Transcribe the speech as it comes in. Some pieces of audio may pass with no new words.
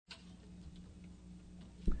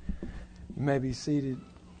You may be seated.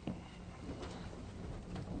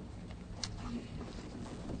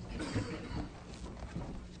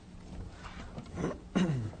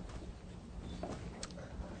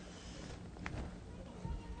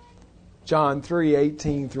 John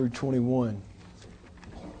 3:18 through 21.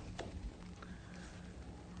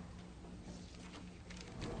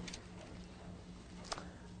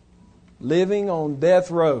 Living on death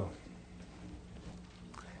row.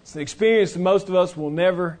 It's an experience that most of us will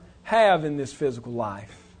never have in this physical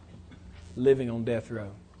life. Living on death row.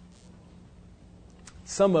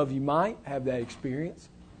 Some of you might have that experience.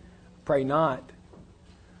 Pray not.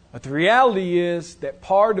 But the reality is that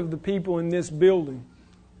part of the people in this building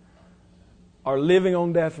are living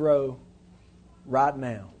on death row right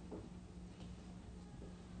now.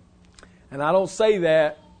 And I don't say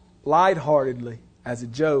that lightheartedly as a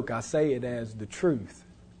joke. I say it as the truth.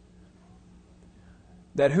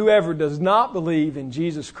 That whoever does not believe in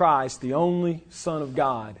Jesus Christ, the only Son of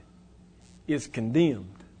God, is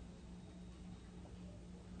condemned.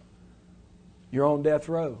 You're on death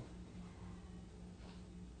row.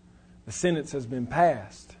 The sentence has been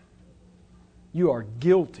passed. You are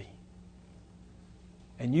guilty.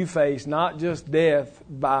 And you face not just death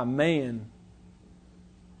by man.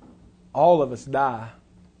 All of us die.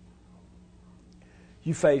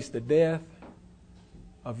 You face the death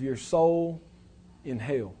of your soul in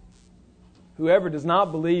hell. Whoever does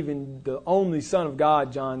not believe in the only Son of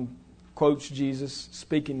God, John quotes Jesus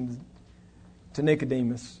speaking to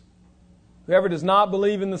Nicodemus. Whoever does not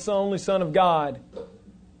believe in the only Son of God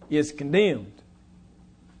is condemned.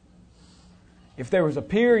 If there was a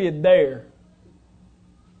period there,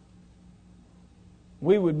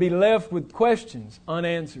 we would be left with questions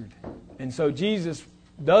unanswered. And so Jesus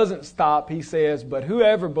doesn't stop. He says, but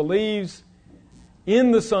whoever believes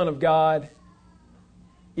in the Son of God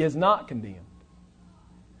is not condemned.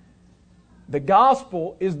 The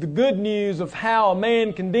gospel is the good news of how a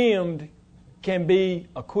man condemned can be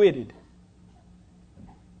acquitted.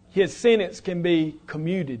 His sentence can be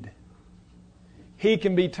commuted. He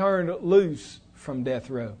can be turned loose from death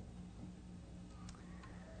row.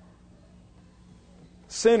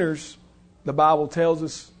 Sinners, the Bible tells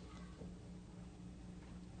us,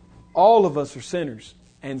 all of us are sinners.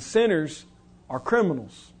 And sinners are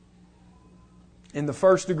criminals in the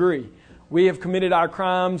first degree. We have committed our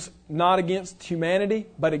crimes not against humanity,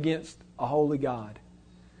 but against a holy God.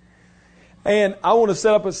 And I want to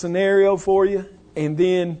set up a scenario for you and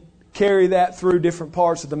then carry that through different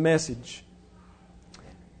parts of the message.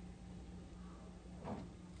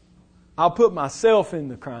 I'll put myself in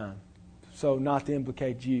the crime, so not to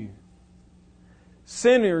implicate you.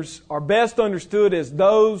 Sinners are best understood as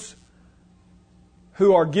those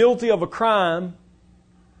who are guilty of a crime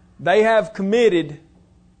they have committed.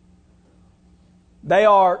 They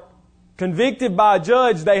are convicted by a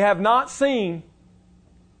judge they have not seen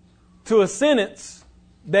to a sentence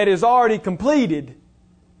that is already completed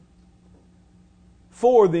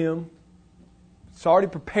for them. It's already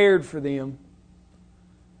prepared for them.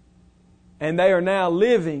 And they are now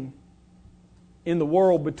living in the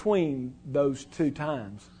world between those two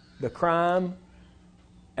times. The crime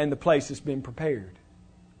and the place that's been prepared.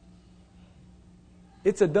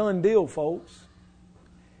 It's a done deal, folks.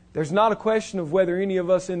 There's not a question of whether any of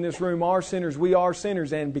us in this room are sinners. We are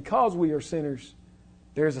sinners. And because we are sinners,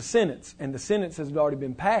 there's a sentence. And the sentence has already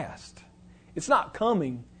been passed. It's not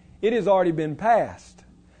coming. It has already been passed.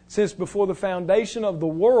 Since before the foundation of the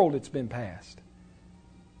world, it's been passed.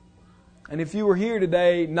 And if you were here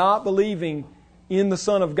today not believing in the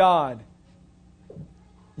Son of God,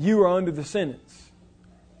 you are under the sentence.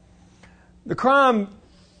 The crime,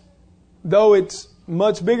 though it's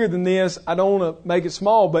much bigger than this, I don't want to make it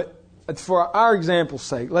small, but for our example's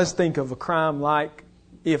sake, let's think of a crime like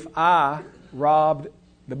if I robbed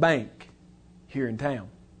the bank here in town.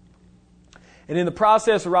 And in the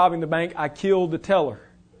process of robbing the bank, I killed the teller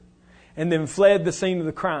and then fled the scene of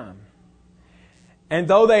the crime. And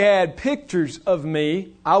though they had pictures of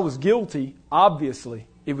me, I was guilty, obviously.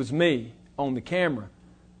 It was me on the camera.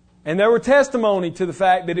 And there were testimony to the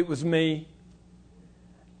fact that it was me.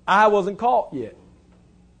 I wasn't caught yet.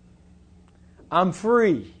 I'm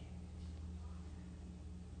free.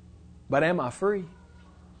 But am I free?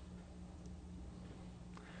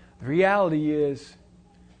 The reality is,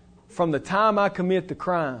 from the time I commit the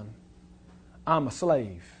crime, I'm a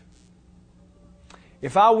slave.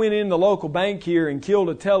 If I went in the local bank here and killed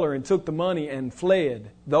a teller and took the money and fled,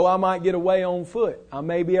 though I might get away on foot, I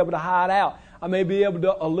may be able to hide out, I may be able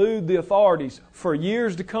to elude the authorities for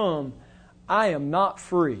years to come, I am not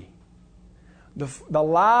free. The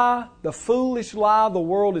lie, the foolish lie the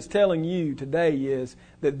world is telling you today is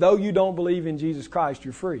that though you don't believe in Jesus Christ,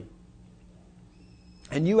 you're free.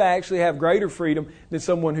 And you actually have greater freedom than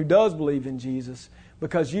someone who does believe in Jesus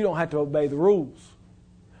because you don't have to obey the rules.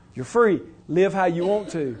 You're free. Live how you want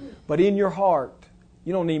to. But in your heart,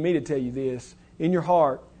 you don't need me to tell you this, in your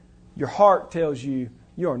heart tells you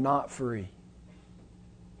are not free.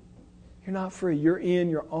 You're not free. You're in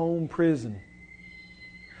your own prison.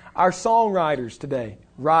 Our songwriters today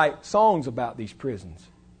write songs about these prisons.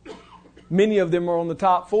 Many of them are on the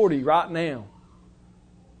top 40 right now.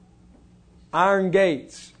 Iron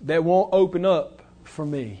gates that won't open up for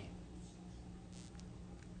me.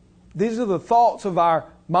 These are the thoughts of our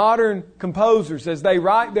modern composers as they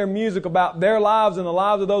write their music about their lives and the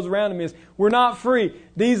lives of those around them is, we're not free.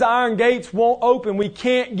 These iron gates won't open. We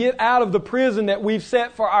can't get out of the prison that we've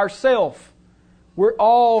set for ourselves. We're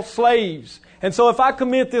all slaves. And so if I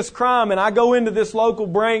commit this crime and I go into this local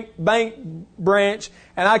bank branch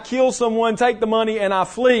and I kill someone, take the money and I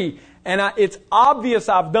flee, and it's obvious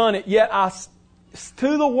I've done it, yet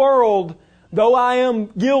to the world, though I am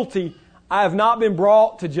guilty, I have not been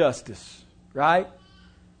brought to justice. Right?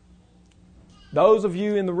 Those of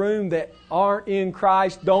you in the room that aren't in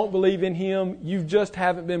Christ, don't believe in Him, you just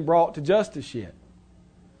haven't been brought to justice yet.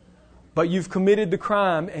 But you've committed the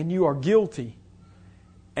crime and you are guilty.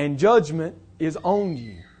 And judgment is on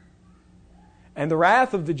you. And the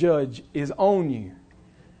wrath of the judge is on you.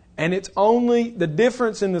 And it's only the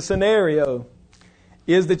difference in the scenario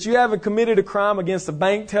is that you haven't committed a crime against a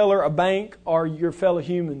bank teller, a bank, or your fellow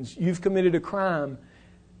humans. You've committed a crime,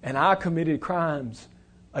 and I committed crimes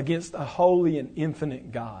against a holy and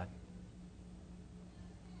infinite God.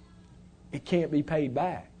 It can't be paid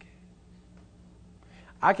back.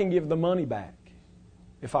 I can give the money back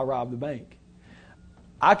if I rob the bank.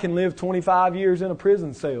 I can live 25 years in a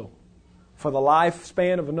prison cell for the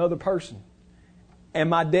lifespan of another person. And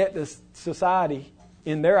my debt to society,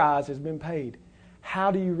 in their eyes, has been paid.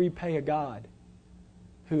 How do you repay a God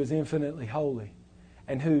who is infinitely holy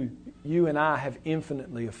and who you and I have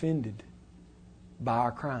infinitely offended by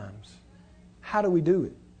our crimes? How do we do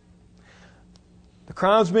it? The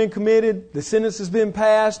crime's been committed. The sentence has been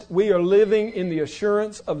passed. We are living in the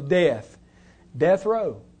assurance of death. Death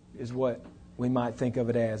row is what we might think of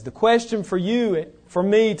it as. The question for you, for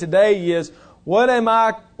me today is, what am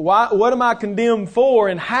I condemned for,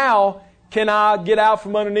 and how can I get out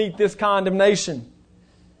from underneath this condemnation?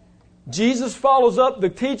 Jesus follows up the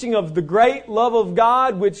teaching of the great love of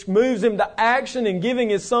God, which moves Him to action in giving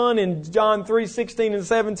His Son in John 3:16 and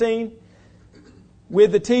 17,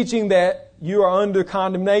 with the teaching that you are under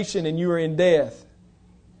condemnation and you are in death.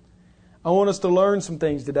 I want us to learn some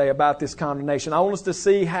things today about this condemnation. I want us to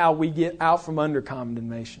see how we get out from under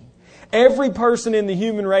condemnation. Every person in the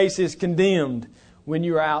human race is condemned when they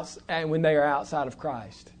are outside of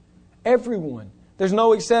Christ. Everyone. There's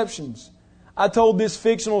no exceptions. I told this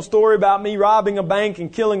fictional story about me robbing a bank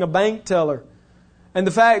and killing a bank teller, and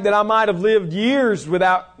the fact that I might have lived years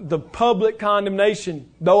without the public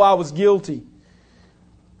condemnation, though I was guilty.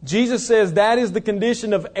 Jesus says that is the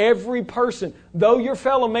condition of every person. Though your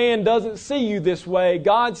fellow man doesn't see you this way,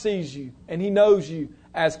 God sees you and He knows you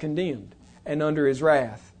as condemned and under His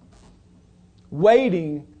wrath,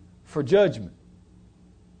 waiting for judgment.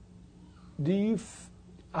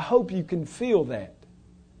 I hope you can feel that.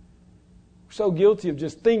 We're so guilty of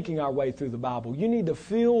just thinking our way through the Bible. You need to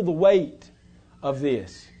feel the weight of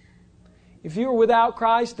this. If you are without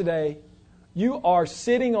Christ today, you are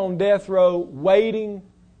sitting on death row waiting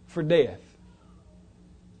for death.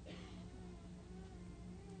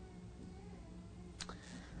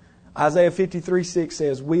 Isaiah 53:6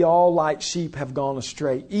 says, "We all like sheep have gone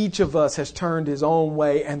astray. Each of us has turned his own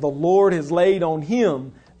way, and the Lord has laid on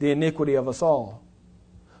Him the iniquity of us all."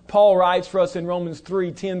 Paul writes for us in Romans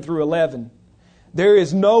 3:10 through 11, "There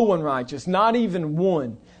is no one righteous, not even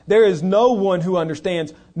one. There is no one who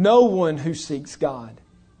understands, no one who seeks God."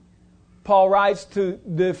 Paul writes to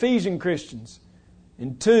the Ephesian Christians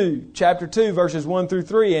in chapter 2, verses 1 through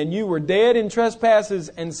 3, "And you were dead in trespasses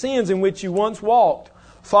and sins in which you once walked,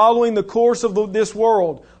 following the course of this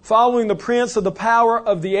world, following the prince of the power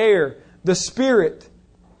of the air, the spirit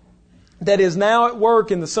that is now at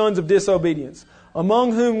work in the sons of disobedience,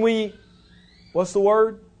 among whom we," what's the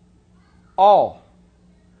word? All.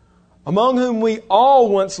 "Among whom we all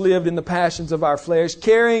once lived in the passions of our flesh,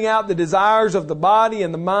 carrying out the desires of the body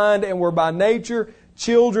and the mind, and were by nature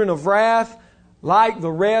children of wrath, like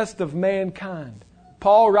the rest of mankind."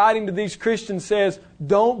 Paul, writing to these Christians, says,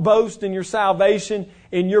 don't boast in your salvation,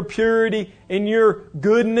 in your purity, in your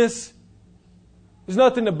goodness. There's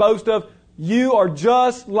nothing to boast of. You are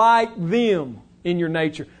just like them in your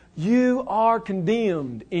nature. You are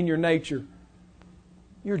condemned in your nature.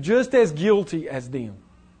 You're just as guilty as them.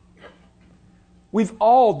 We've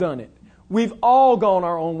all done it. We've all gone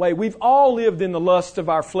our own way. We've all lived in the lust of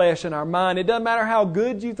our flesh and our mind. It doesn't matter how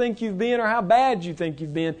good you think you've been or how bad you think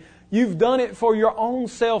you've been. You've done it for your own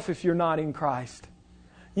self if you're not in Christ.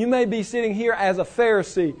 You may be sitting here as a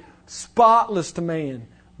Pharisee, spotless to man,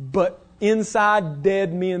 but inside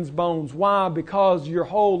dead men's bones. Why? Because your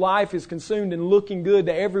whole life is consumed in looking good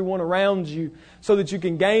to everyone around you so that you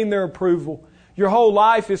can gain their approval. Your whole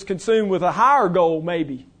life is consumed with a higher goal,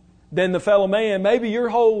 maybe, than the fellow man. Maybe your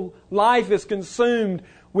whole life is consumed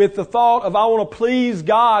with the thought of, I want to please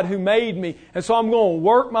God who made me, and so I'm going to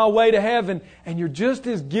work my way to heaven. And you're just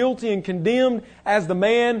as guilty and condemned as the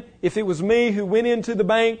man, if it was me, who went into the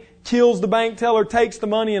bank, kills the bank teller, takes the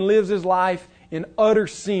money, and lives his life in utter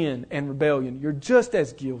sin and rebellion. You're just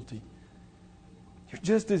as guilty. You're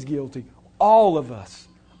just as guilty. All of us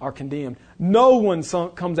are condemned. No one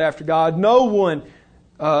comes after God. No one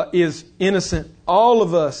is innocent. All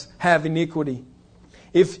of us have iniquity.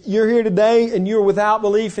 If you're here today and you're without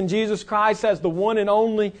belief in Jesus Christ as the one and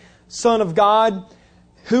only Son of God,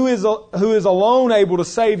 who is alone able to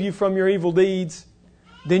save you from your evil deeds,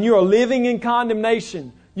 then you are living in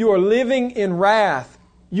condemnation. You are living in wrath.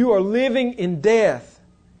 You are living in death.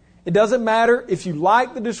 It doesn't matter if you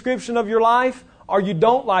like the description of your life or you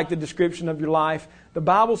don't like the description of your life. The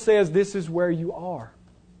Bible says this is where you are.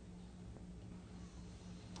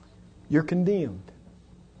 You're condemned.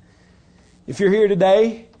 If you're here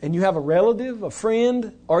today and you have a relative, a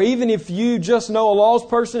friend, or even if you just know a lost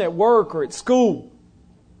person at work or at school,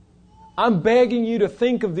 I'm begging you to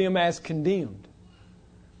think of them as condemned.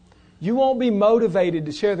 You won't be motivated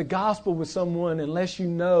to share the gospel with someone unless you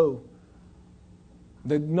know,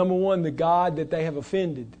 number one, the God that they have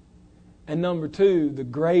offended, and number two, the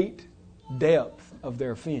great depth of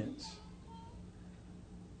their offense.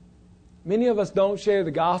 Many of us don't share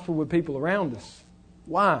the gospel with people around us.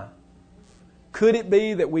 Why? Could it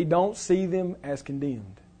be that we don't see them as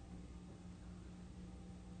condemned?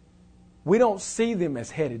 We don't see them as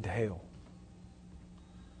headed to hell.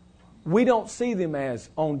 We don't see them as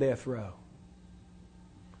on death row.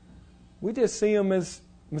 We just see them as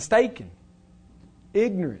mistaken,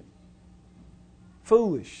 ignorant,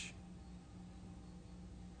 foolish,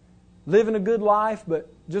 living a good life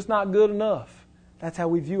but just not good enough. That's how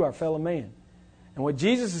we view our fellow man. And what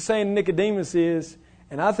Jesus is saying to Nicodemus is,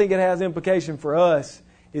 and I think it has implication for us,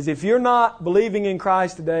 is if you're not believing in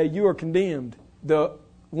Christ today, you are condemned.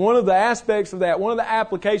 One of the aspects of that, one of the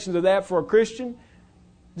applications of that for a Christian,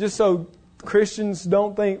 just so Christians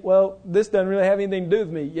don't think, well, this doesn't really have anything to do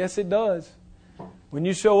with me. Yes, it does. When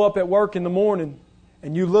you show up at work in the morning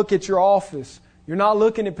and you look at your office, you're not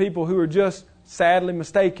looking at people who are just sadly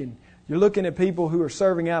mistaken. You're looking at people who are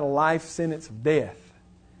serving out a life sentence of death.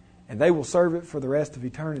 And they will serve it for the rest of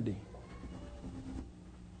eternity.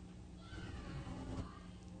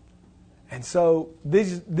 And so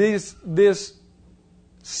this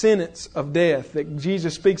sentence of death that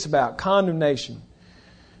Jesus speaks about, condemnation,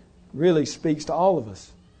 really speaks to all of us.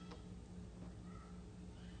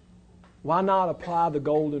 Why not apply the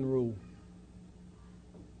golden rule?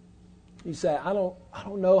 You say, I don't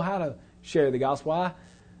know how to share the gospel. I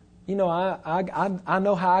know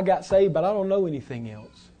how I got saved, but I don't know anything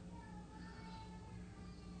else.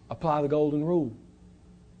 Apply the golden rule.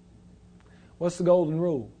 What's the golden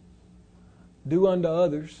rule? Do unto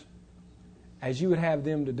others as you would have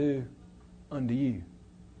them to do unto you.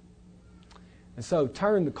 And so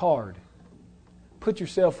turn the card. Put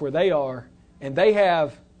yourself where they are, and they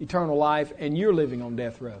have eternal life, and you're living on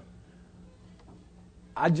death row.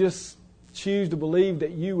 I just choose to believe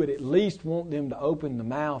that you would at least want them to open the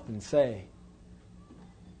mouth and say,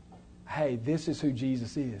 hey, this is who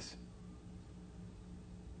Jesus is.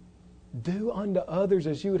 Do unto others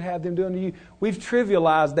as you would have them do unto you. We've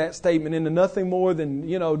trivialized that statement into nothing more than,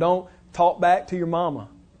 don't talk back to your mama.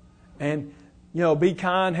 And, be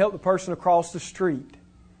kind, help the person across the street.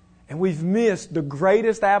 And we've missed the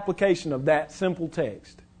greatest application of that simple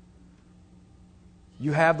text.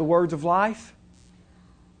 You have the words of life,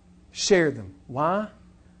 share them. Why?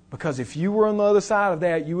 Because if you were on the other side of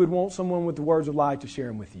that, you would want someone with the words of life to share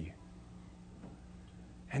them with you.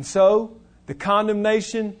 And so, the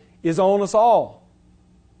condemnation is on us all.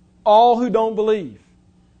 All who don't believe.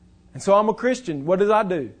 And so I'm a Christian. What did I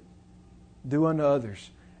do? Do unto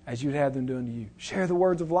others as you'd have them do unto you. Share the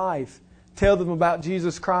words of life. Tell them about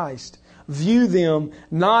Jesus Christ. View them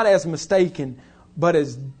not as mistaken, but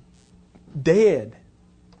as dead.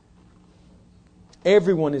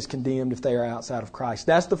 Everyone is condemned if they are outside of Christ.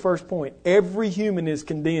 That's the first point. Every human is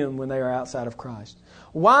condemned when they are outside of Christ.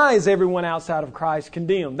 Why is everyone outside of Christ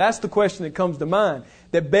condemned? That's the question that comes to mind,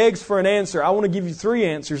 that begs for an answer. I want to give you 3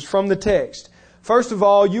 answers from the text. First of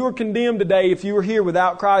all, you are condemned today if you are here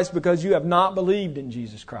without Christ because you have not believed in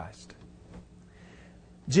Jesus Christ.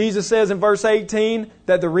 Jesus says in verse 18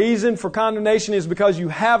 that the reason for condemnation is because you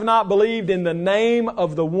have not believed in the name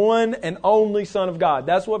of the one and only Son of God.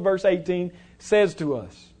 That's what verse 18 says to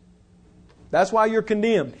us. That's why you're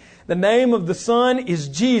condemned. The name of the Son is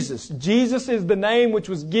Jesus. Jesus is the name which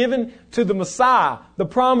was given to the Messiah, the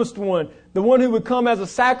promised one, the one who would come as a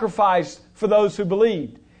sacrifice for those who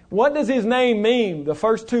believed. What does His name mean? The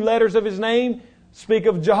first 2 letters of His name speak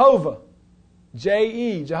of Jehovah.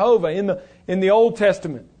 J-E, Jehovah, in the Old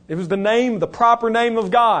Testament. It was the name, the proper name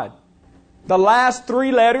of God. The last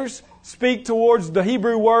 3 letters speak towards the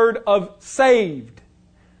Hebrew word of saved.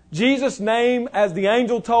 Jesus' name, as the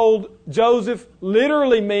angel told Joseph,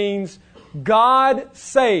 literally means God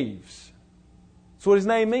saves. That's what His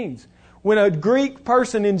name means. When a Greek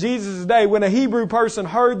person in Jesus' day, when a Hebrew person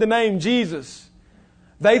heard the name Jesus,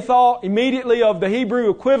 they thought immediately of the Hebrew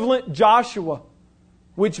equivalent Joshua,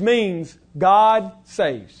 which means God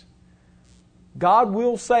saves. God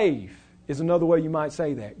will save is another way you might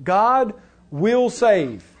say that. God will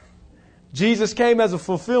save. Jesus came as a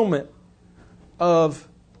fulfillment of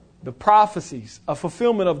the prophecies, a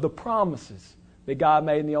fulfillment of the promises that God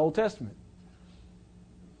made in the Old Testament.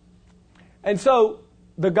 And so,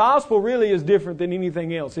 the gospel really is different than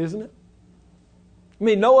anything else, isn't it? I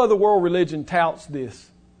mean, no other world religion touts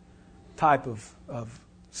this type of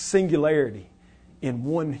singularity in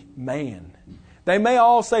one man. They may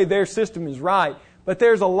all say their system is right, but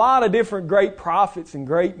there's a lot of different great prophets and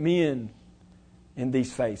great men in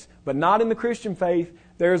these faiths. But not in the Christian faith.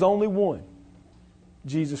 There is only one,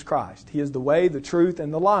 Jesus Christ. He is the way, the truth,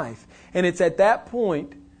 and the life. And it's at that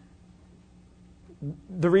point,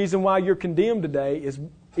 the reason why you're condemned today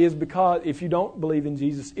is because, if you don't believe in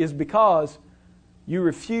Jesus, is because you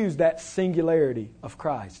refuse that singularity of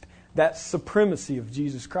Christ, that supremacy of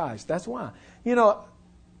Jesus Christ. That's why. You know,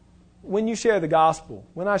 when you share the gospel,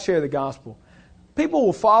 when I share the gospel, people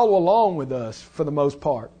will follow along with us for the most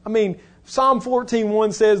part. I mean, Psalm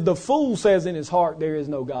 14:1 says, the fool says in his heart there is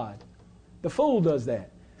no God. The fool does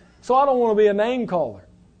that. So I don't want to be a name caller.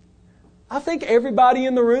 I think everybody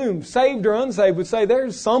in the room, saved or unsaved, would say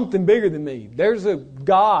there's something bigger than me. There's a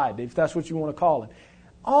God, if that's what you want to call it.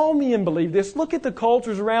 All men believe this. Look at the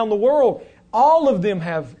cultures around the world. All of them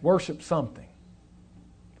have worshiped something.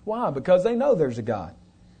 Why? Because they know there's a God.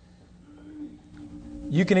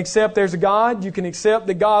 You can accept there's a God. You can accept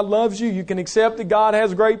that God loves you. You can accept that God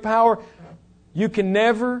has great power. You can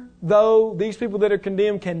never, though, these people that are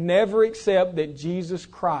condemned can never accept that Jesus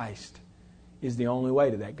Christ is the only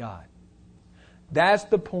way to that God. That's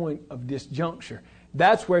the point of disjuncture.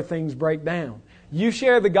 That's where things break down. You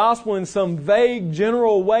share the gospel in some vague,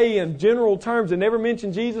 general way, in general terms, and never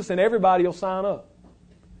mention Jesus, and everybody will sign up.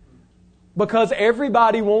 Because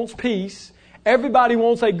everybody wants peace. Everybody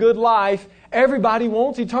wants a good life. Everybody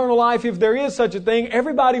wants eternal life if there is such a thing.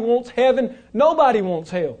 Everybody wants heaven. Nobody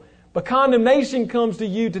wants hell. But condemnation comes to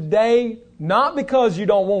you today not because you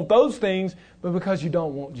don't want those things, but because you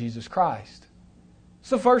don't want Jesus Christ. It's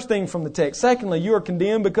the first thing from the text. Secondly, you are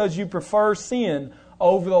condemned because you prefer sin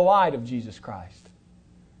over the light of Jesus Christ.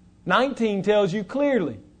 19 tells you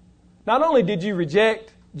clearly, not only did you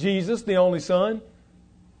reject Jesus, the only Son,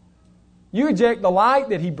 you reject the light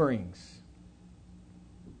that He brings.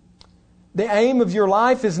 The aim of your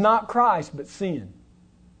life is not Christ, but sin.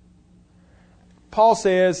 Paul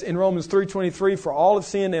says in Romans 3:23, for all have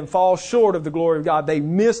sinned and fall short of the glory of God. They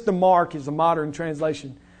missed the mark is a modern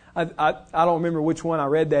translation. I don't remember which one I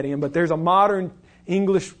read that in, but there's a modern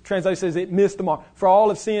English translation that says it missed the mark. For all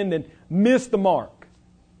have sinned and missed the mark.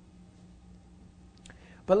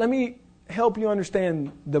 But let me help you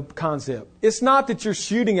understand the concept. It's not that you're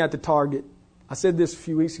shooting at the target. I said this a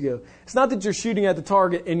few weeks ago. It's not that you're shooting at the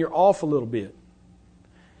target and you're off a little bit.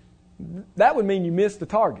 That would mean you missed the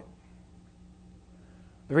target.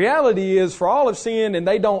 The reality is, for all have sinned and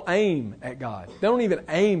they don't aim at God. They don't even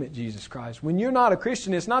aim at Jesus Christ. When you're not a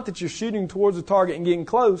Christian, it's not that you're shooting towards the target and getting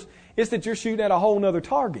close. It's that you're shooting at a whole other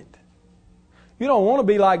target. You don't want to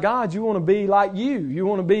be like God. You want to be like you. You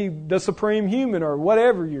want to be the supreme human or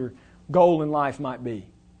whatever your goal in life might be.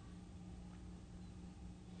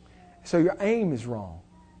 So your aim is wrong.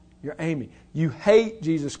 You're aiming. You hate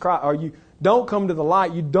Jesus Christ, or you don't come to the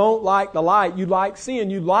light. You don't like the light. You like sin.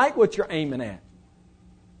 You like what you're aiming at.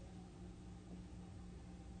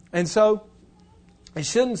 And so, It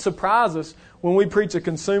shouldn't surprise us when we preach a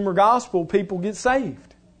consumer gospel, people get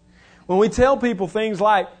saved. When we tell people things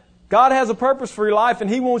like, God has a purpose for your life and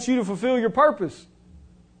He wants you to fulfill your purpose,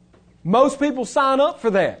 most people sign up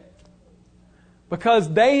for that.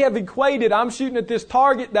 Because they have equated, I'm shooting at this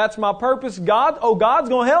target, that's my purpose. God's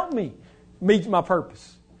going to help me meet my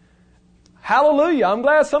purpose. Hallelujah, I'm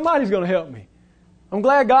glad somebody's going to help me. I'm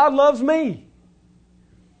glad God loves me.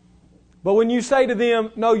 But when you say to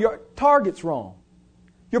them, no, your target's wrong.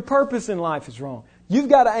 Your purpose in life is wrong. You've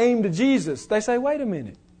got to aim to Jesus. They say, wait a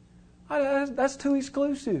minute. That's too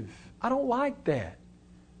exclusive. I don't like that.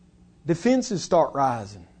 Defenses start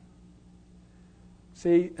rising.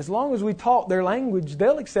 See, as long as we talk their language,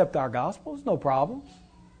 they'll accept our gospel. There's no problems.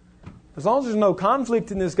 As long as there's no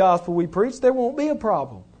conflict in this gospel we preach, there won't be a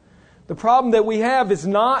problem. The problem that we have is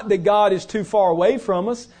not that God is too far away from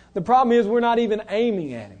us. The problem is we're not even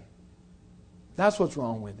aiming at Him. That's what's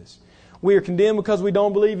wrong with us. We are condemned because we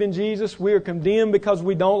don't believe in Jesus. We are condemned because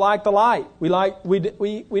we don't like the light. We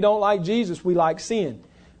don't like Jesus. We like sin.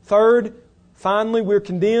 Third, finally, we're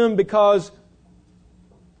condemned because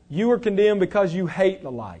you are condemned because you hate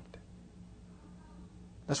the light.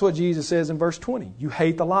 That's what Jesus says in verse 20. You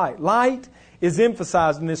hate the light. Light is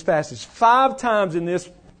emphasized in this passage. 5 times in this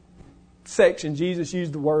section, Jesus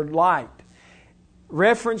used the word light.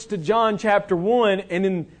 Reference to John chapter 1, and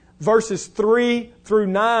in verses 3 through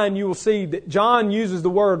 9, you will see that John uses the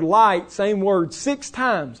word light, same word, 6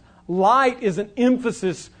 times. Light is an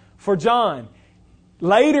emphasis for John.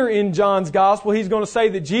 Later in John's gospel, he's going to say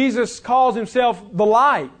that Jesus calls Himself the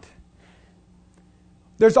light.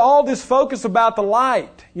 There's all this focus about the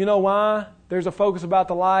light. You know why there's a focus about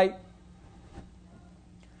the light?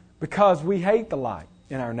 Because we hate the light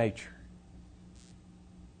in our nature.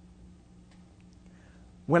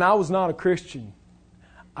 When I was not a Christian,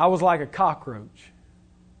 I was like a cockroach.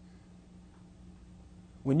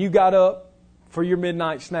 When you got up for your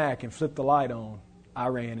midnight snack and flipped the light on, I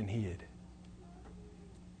ran and hid.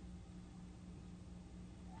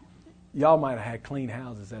 Y'all might have had clean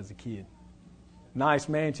houses as a kid. Nice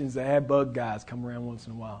mansions that had bug guys come around once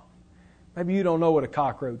in a while. Maybe you don't know what a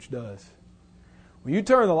cockroach does. When you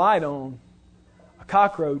turn the light on, a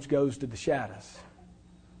cockroach goes to the shadows.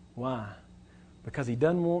 Why? Because he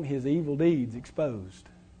doesn't want his evil deeds exposed.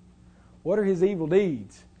 What are his evil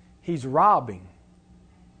deeds? He's robbing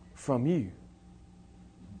from you.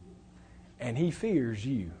 And he fears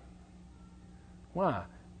you. Why?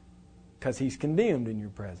 Because he's condemned in your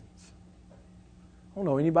presence. I don't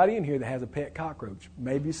know anybody in here that has a pet cockroach.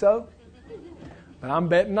 Maybe so, but I'm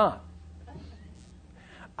betting not.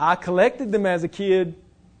 I collected them as a kid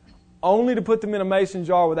only to put them in a mason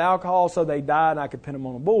jar with alcohol so they died and I could pin them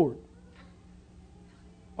on a board.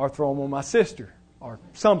 Or throw them on my sister. Or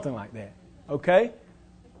something like that. Okay?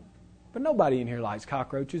 But nobody in here likes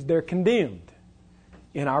cockroaches. They're condemned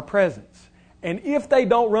in our presence. And if they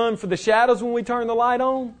don't run for the shadows when we turn the light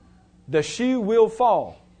on, the shoe will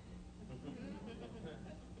fall.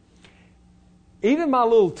 Even my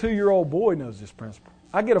little 2-year-old boy knows this principle.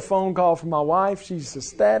 I get a phone call from my wife. She's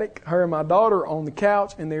ecstatic. Her and my daughter are on the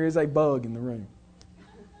couch, and there is a bug in the room.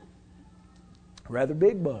 A rather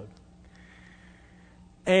big bug.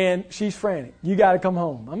 And she's frantic. You got to come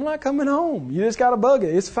home. I'm not coming home. You just got to bug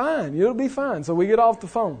it. It's fine. It'll be fine. So we get off the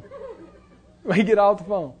phone.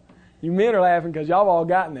 You men are laughing because y'all have all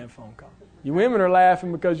gotten that phone call. You women are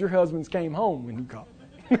laughing because your husbands came home when you called.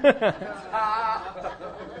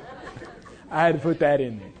 I had to put that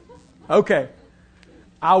in there. Okay.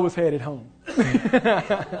 I was headed home.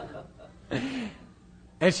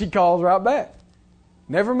 And she calls right back.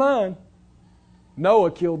 Never mind.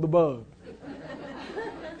 Noah killed the bug.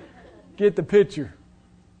 Get the picture.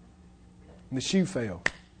 And the shoe fell.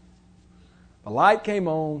 The light came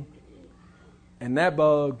on, and that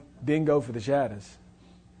bug didn't go for the shadows.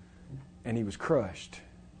 And he was crushed.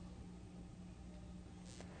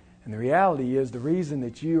 And the reality is the reason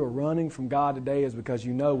that you are running from God today is because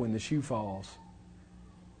you know when the shoe falls,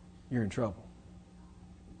 you're in trouble.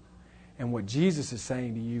 And what Jesus is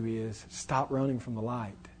saying to you is, stop running from the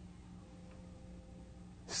light.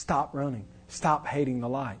 Stop running. Stop hating the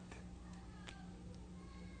light.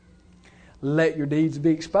 Let your deeds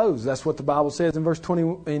be exposed. That's what the Bible says in verse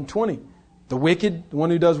 20. The wicked, the one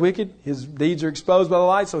who does wicked, his deeds are exposed by the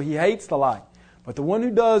light, so he hates the light. But the one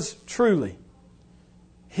who does truly,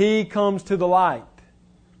 he comes to the light.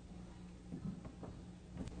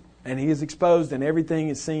 And he is exposed and everything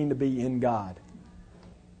is seen to be in God.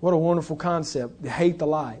 What a wonderful concept, to hate the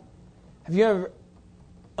light. Have you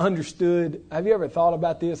ever thought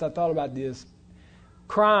about this? I thought about this.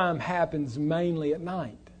 Crime happens mainly at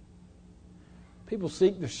night. People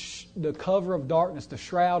seek the cover of darkness, the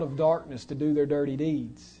shroud of darkness to do their dirty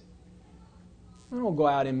deeds. I don't go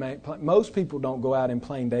out most people don't go out in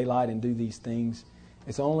plain daylight and do these things.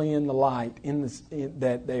 It's only in the light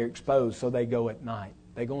that they're exposed, so they go at night.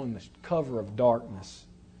 They go in the cover of darkness.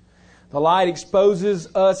 The light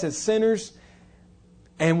exposes us as sinners,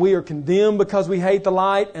 and we are condemned because we hate the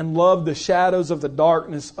light and love the shadows of the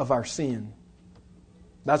darkness of our sin.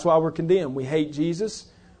 That's why we're condemned. We hate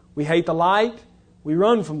Jesus. We hate the light. We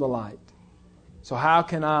run from the light. So how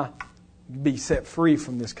can I be set free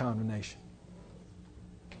from this condemnation?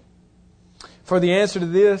 For the answer to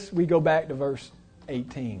this, we go back to verse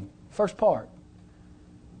 18. First part.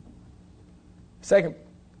 Second,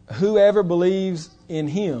 whoever believes in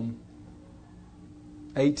Him,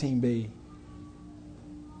 18b,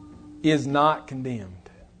 is not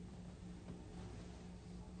condemned.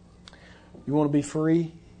 You want to be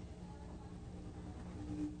free?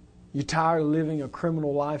 You're tired of living a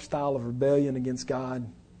criminal lifestyle of rebellion against God?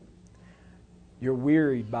 You're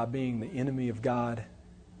wearied by being the enemy of God?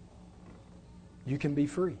 You can be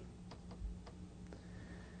free.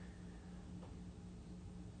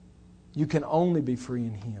 You can only be free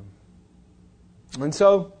in Him. And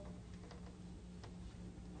so,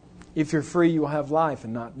 if you're free, you will have life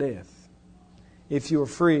and not death. If you are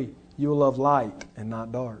free, you will love light and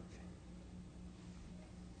not dark.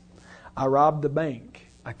 I robbed the bank.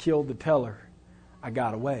 I killed the teller. I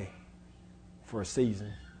got away for a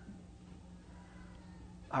season.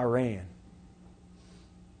 I ran.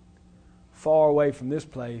 Far away from this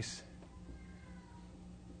place,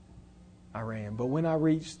 I ran. But when I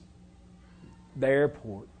reached the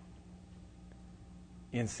airport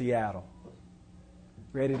in Seattle,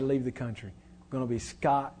 ready to leave the country, going to be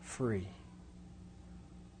scot-free,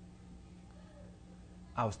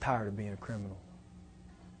 I was tired of being a criminal.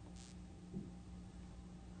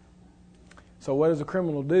 So what does a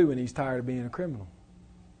criminal do when he's tired of being a criminal?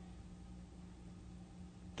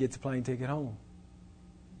 Gets a plane ticket home.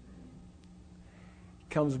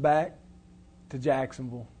 Comes back to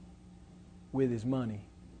Jacksonville with his money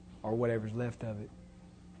or whatever's left of it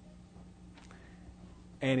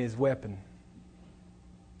and his weapon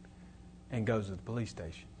and goes to the police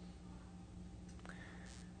station.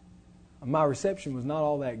 My reception was not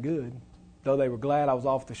all that good, though they were glad I was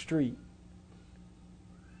off the street.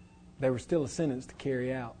 There was still a sentence to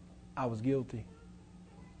carry out. I was guilty.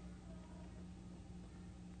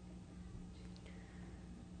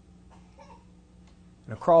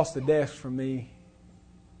 And across the desk from me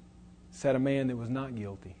sat a man that was not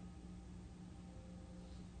guilty,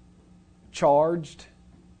 charged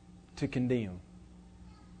to condemn,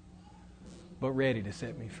 but ready to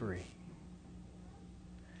set me free.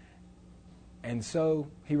 And so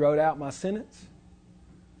he wrote out my sentence,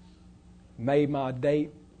 made my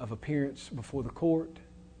date of appearance before the court,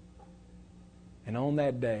 and on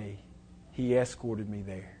that day he escorted me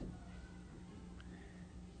there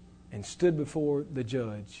and stood before the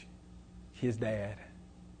judge, his dad,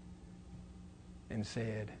 and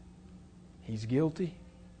said, he's guilty,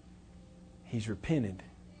 he's repented,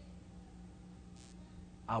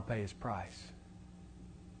 I'll pay his price.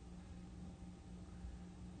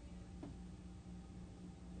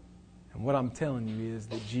 And what I'm telling you is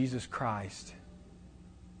that Jesus Christ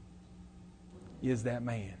is that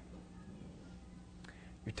man.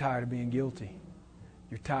 You're tired of being guilty.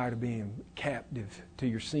 You're tired of being captive to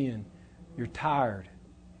your sin. You're tired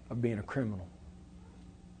of being a criminal.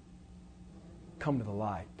 Come to the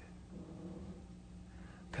light.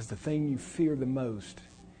 Because the thing you fear the most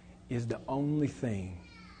is the only thing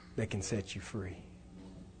that can set you free.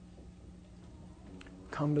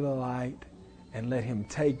 Come to the light and let Him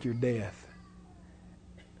take your death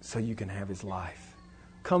so you can have His life.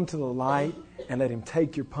 Come to the light and let Him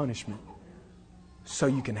take your punishment so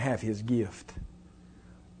you can have His gift.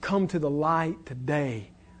 Come to the light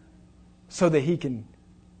today so that He can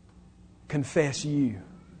confess you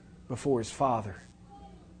before His Father.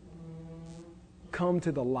 Come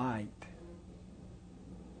to the light.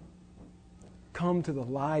 Come to the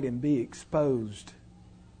light and be exposed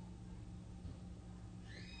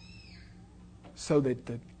so that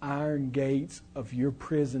the iron gates of your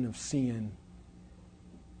prison of sin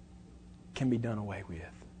can be done away with.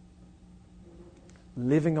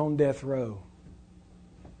 Living on death row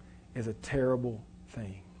is a terrible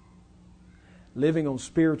thing. Living on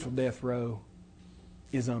spiritual death row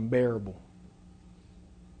is unbearable.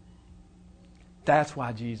 That's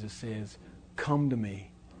why Jesus says, come to me,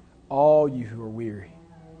 all you who are weary.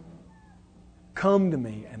 Come to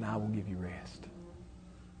me and I will give you rest.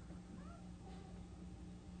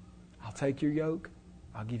 I'll take your yoke,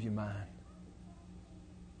 I'll give you mine.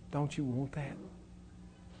 Don't you want that?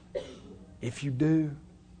 If you do,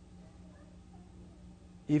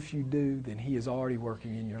 then He is already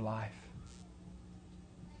working in your life.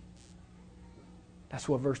 That's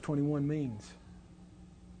what verse 21 means.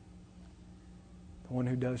 The one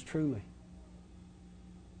who does truly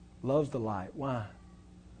loves the light. Why?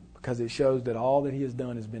 Because it shows that all that He has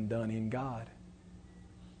done has been done in God.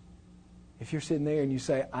 If you're sitting there and you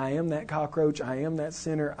say, I am that cockroach, I am that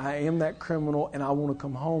sinner, I am that criminal, and I want to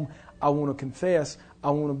come home, I want to confess, I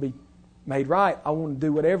want to be made right, I want to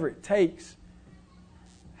do whatever it takes,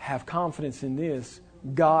 have confidence in this.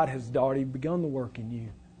 God has already begun the work in you.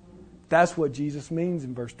 That's what Jesus means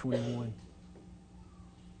in verse 21.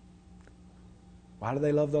 Why do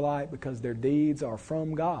they love the light? Because their deeds are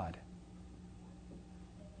from God.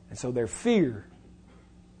 And so their fear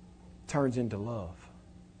turns into love.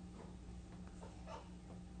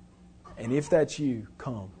 And if that's you,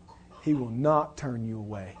 come. He will not turn you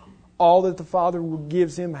away. All that the Father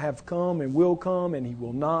gives Him have come and will come, and He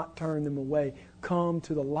will not turn them away. Come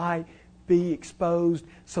to the light, be exposed,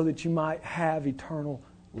 so that you might have eternal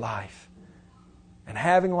life. And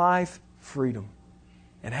having life, freedom.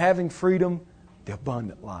 And having freedom, the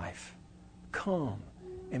abundant life. Come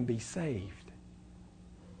and be saved.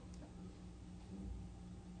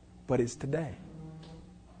 But it's today.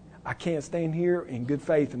 I can't stand here in good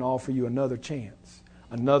faith and offer you another chance,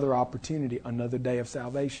 another opportunity, another day of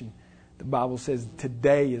salvation. The Bible says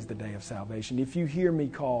today is the day of salvation. If you hear me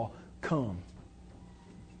call, come.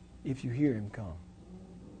 If you hear Him, come.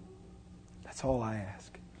 That's all I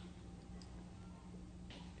ask,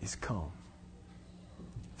 is come.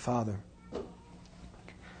 Father,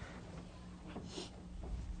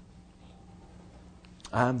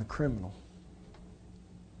 I am the criminal.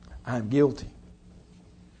 I am guilty.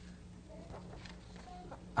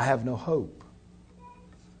 I have no hope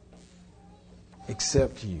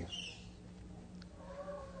except You.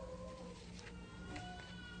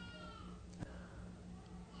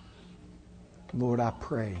 Lord, I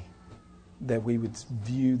pray that we would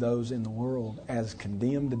view those in the world as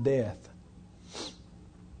condemned to death.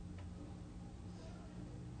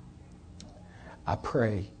 I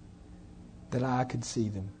pray that I could see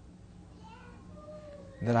them,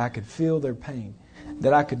 that I could feel their pain,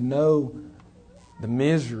 that I could know the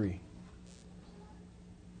misery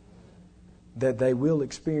that they will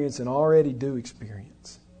experience and already do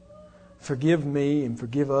experience. Forgive me and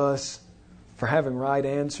forgive us for having right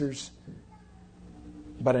answers,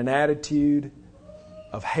 but an attitude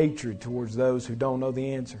of hatred towards those who don't know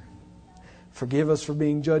the answer. Forgive us for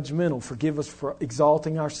being judgmental. Forgive us for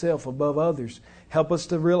exalting ourselves above others. Help us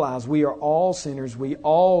to realize we are all sinners. We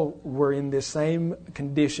all were in this same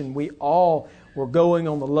condition. We all were going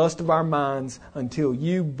on the lust of our minds until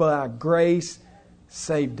You, by grace,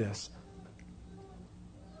 saved us.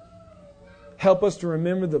 Help us to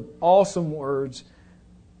remember the awesome words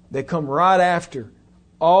that come right after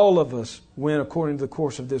all of us went according to the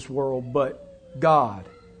course of this world, but God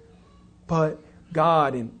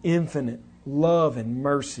in infinite love and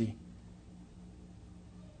mercy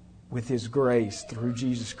with His grace through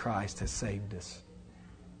Jesus Christ has saved us.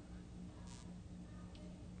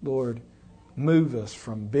 Lord, move us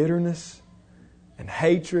from bitterness and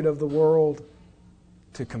hatred of the world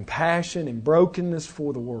to compassion and brokenness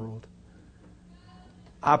for the world.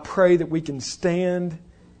 I pray that we can stand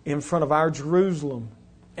in front of our Jerusalem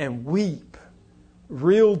and weep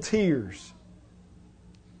real tears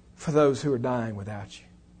for those who are dying without You.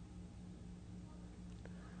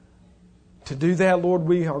 To do that, Lord,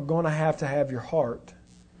 we are going to have Your heart.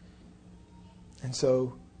 And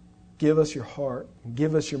so, give us Your heart.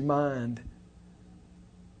 Give us Your mind.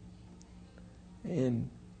 And,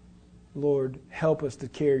 Lord, help us to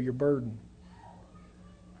carry Your burden.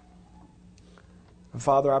 And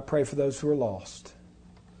Father, I pray for those who are lost,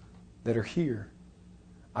 that are here.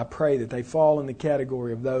 I pray that they fall in the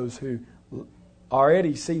category of those who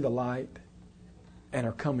already see the light and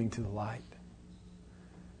are coming to the light.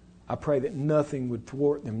 I pray that nothing would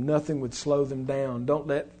thwart them, nothing would slow them down. Don't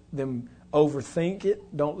let them overthink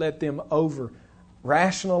it. Don't let them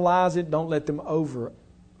over-rationalize it. Don't let them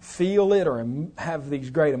over-feel it or have these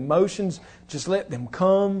great emotions. Just let them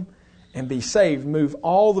come and be saved. Move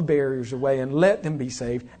all the barriers away and let them be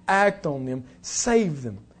saved. Act on them. Save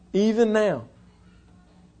them, even now.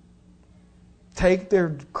 Take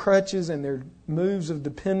their crutches and their moves of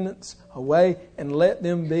dependence away and let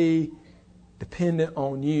them be dependent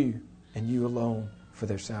on You and You alone for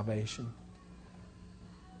their salvation.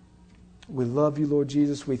 We love You, Lord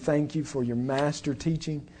Jesus. We thank You for Your master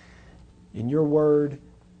teaching in Your word,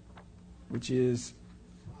 which is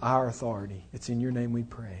our authority. It's in Your name we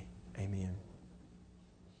pray. Amen.